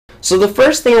So the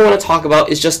first thing I want to talk about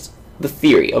is just the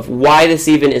theory of why this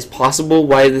even is possible,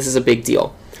 why this is a big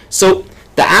deal. So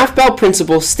the Aufbau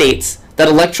principle states that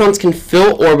electrons can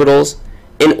fill orbitals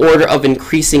in order of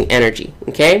increasing energy,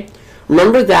 okay?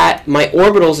 Remember that my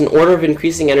orbitals in order of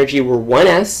increasing energy were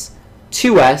 1s,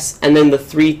 2s, and then the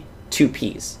 3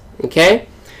 2p's, okay?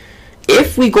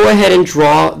 If we go ahead and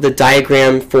draw the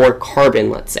diagram for carbon,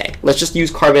 let's say, let's just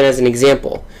use carbon as an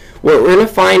example, what we're going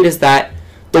to find is that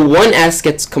the 1s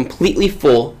gets completely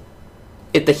full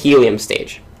at the helium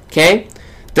stage, okay?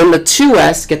 Then the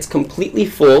 2s gets completely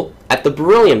full at the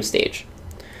beryllium stage.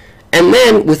 And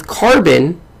then with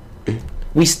carbon,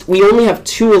 we only have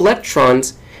 2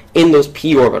 electrons in those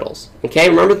p orbitals, okay?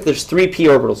 Remember that there's 3 p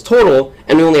orbitals total,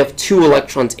 and we only have 2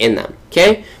 electrons in them,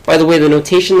 okay? By the way, the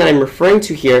notation that I'm referring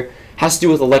to here has to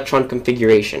do with electron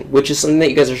configuration, which is something that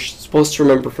you guys are supposed to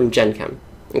remember from Gen Chem,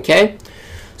 okay?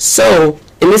 So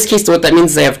in this case, what that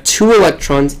means is I have 2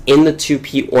 electrons in the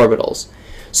 2p orbitals.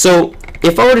 So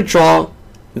if I were to draw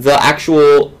the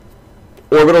actual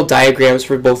orbital diagrams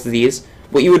for both of these,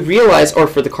 what you would realize, or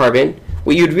for the carbon,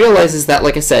 what you would realize is that,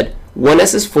 like I said,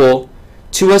 1s is full,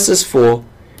 2s is full,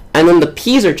 and then the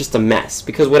p's are just a mess,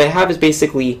 because what I have is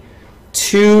basically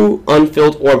 2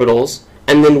 unfilled orbitals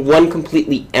and then 1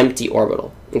 completely empty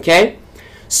orbital, okay?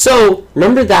 So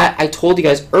remember that I told you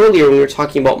guys earlier when we were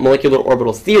talking about molecular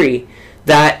orbital theory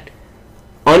that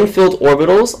unfilled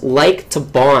orbitals like to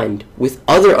bond with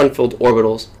other unfilled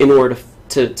orbitals in order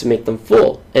to make them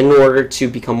full, in order to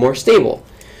become more stable.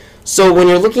 So when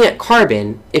you're looking at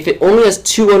carbon, if it only has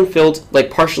 2 unfilled,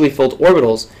 like partially filled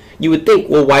orbitals, you would think,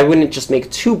 well, why wouldn't it just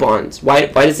make 2 bonds? Why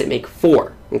does it make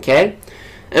 4? Okay?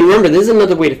 And remember, this is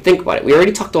another way to think about it. We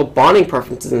already talked about bonding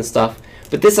preferences and stuff,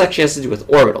 but this actually has to do with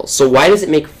orbitals. So why does it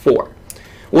make 4?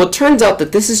 Well, it turns out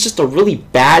that this is just a really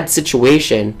bad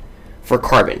situation for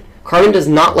carbon. Carbon does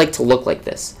not like to look like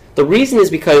this. The reason is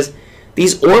because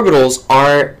these orbitals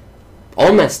are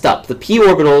all messed up. The p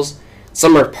orbitals,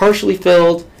 some are partially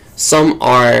filled, some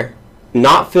are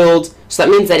not filled, so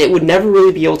that means that it would never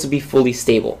really be able to be fully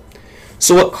stable.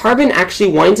 So what carbon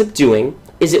actually winds up doing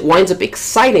is it winds up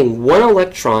exciting 1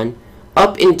 electron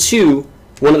up into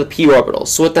one of the p orbitals.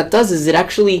 So what that does is it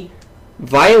actually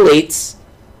violates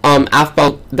the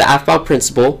Aufbau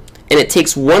principle, and it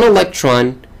takes 1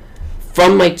 electron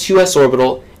from my 2s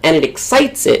orbital and it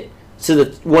excites it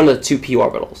to one of the 2p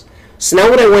orbitals. So now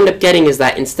what I wind up getting is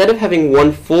that instead of having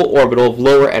 1 full orbital of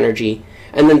lower energy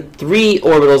and then 3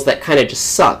 orbitals that kind of just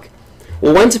suck,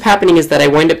 what winds up happening is that I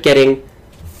wind up getting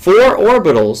 4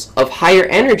 orbitals of higher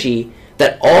energy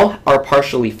that all are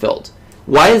partially filled.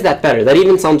 Why is that better? That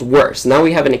even sounds worse. Now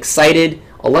we have an excited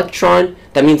electron.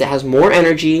 That means it has more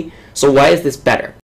energy. So why is this better?